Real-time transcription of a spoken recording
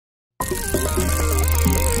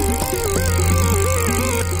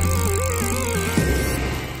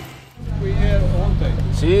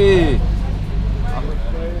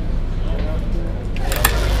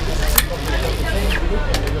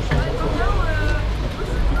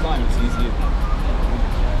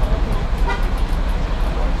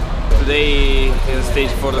today is a stage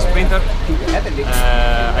for the sprinter.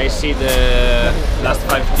 I see the last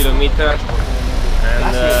 5 kilometers,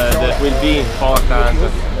 and that will be important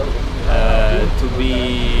to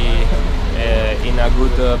be in a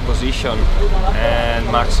good position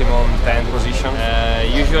and maximum 10 position.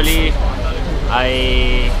 Usually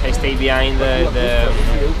I stay behind the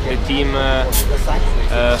team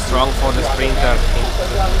strong for the sprinter.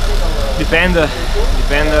 Depend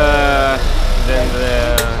the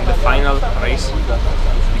final race,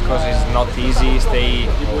 because it's not easy stay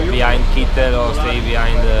behind Kittel or stay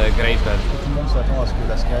behind Greipel.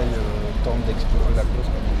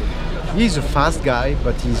 He's a fast guy,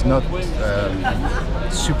 but he's not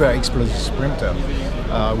super explosive sprinter.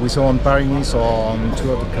 We saw on Paris or on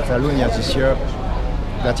Tour de Catalonia this year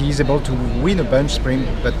that he's able to win a bunch sprint,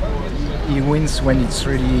 but he wins when it's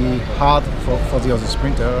really hard for the other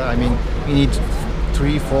sprinter. I mean, he needs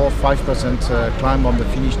 3, 4, 5% climb on the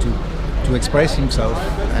finish to express himself,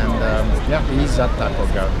 and yeah, he's that type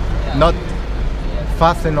of guy. Not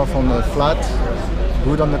fast enough on the flat,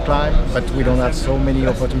 good on the climb, but we don't have so many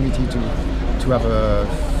opportunities to have a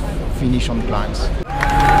finish on climbs.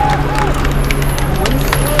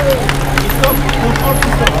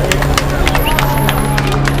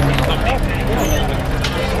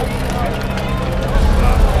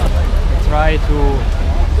 Try to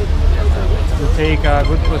take a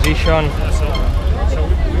good position,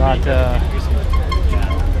 but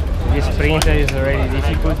this sprint is really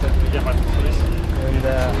difficult. And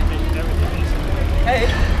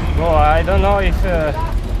no, I don't know if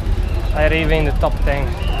I arrive in the top 10.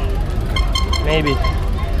 Maybe.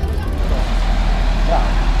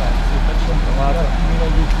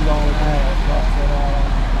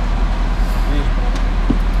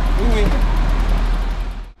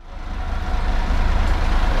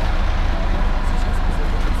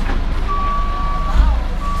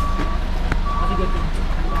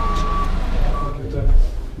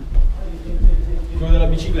 Quello della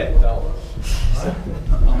bicicletta?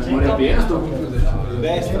 Memoria piena sto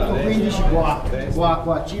Destra, 15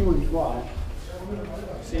 qua, cibo di qua.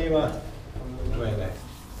 Sì, ma bene.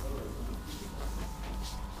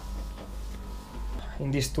 In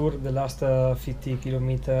this tour, the last 50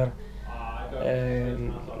 kilometers,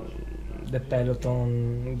 the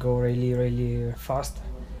peloton go really fast.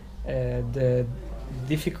 The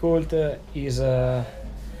difficult is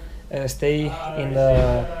stay in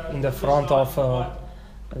the front of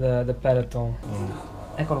the peloton.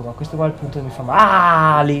 Eccolo qua, questo qua è il punto che mi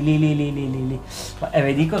fa lì. Ma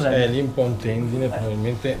vedi cos'è? Lì un po' un tendine,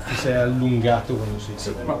 probabilmente ti sei allungato quando sei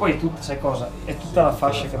sì, ma poi sai cosa? È tutta la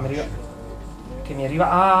fascia che mi arriva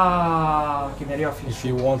a fine. If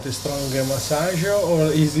you want a stronger massage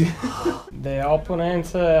or easy? The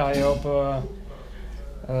opponents, I hope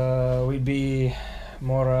will be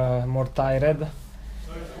more tired,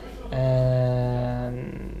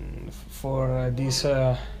 and for this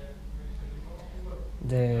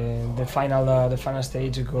the final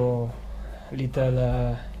stage go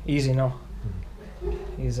little easy, no?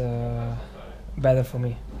 Is better for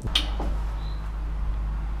me.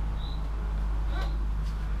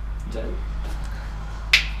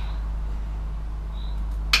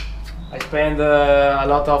 I spend a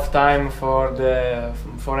lot of time for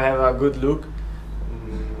have a good look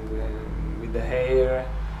with the hair,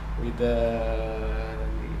 with the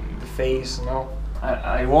face. No,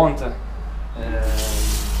 I want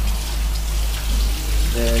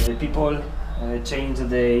the people change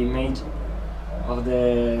the image of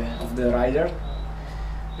the rider,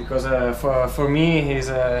 because for me is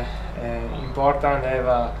important to have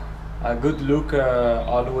a good look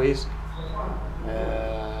always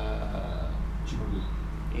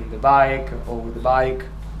in the bike or with the bike.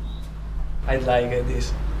 I like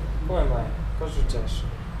this. Come mai? Cosa è successo?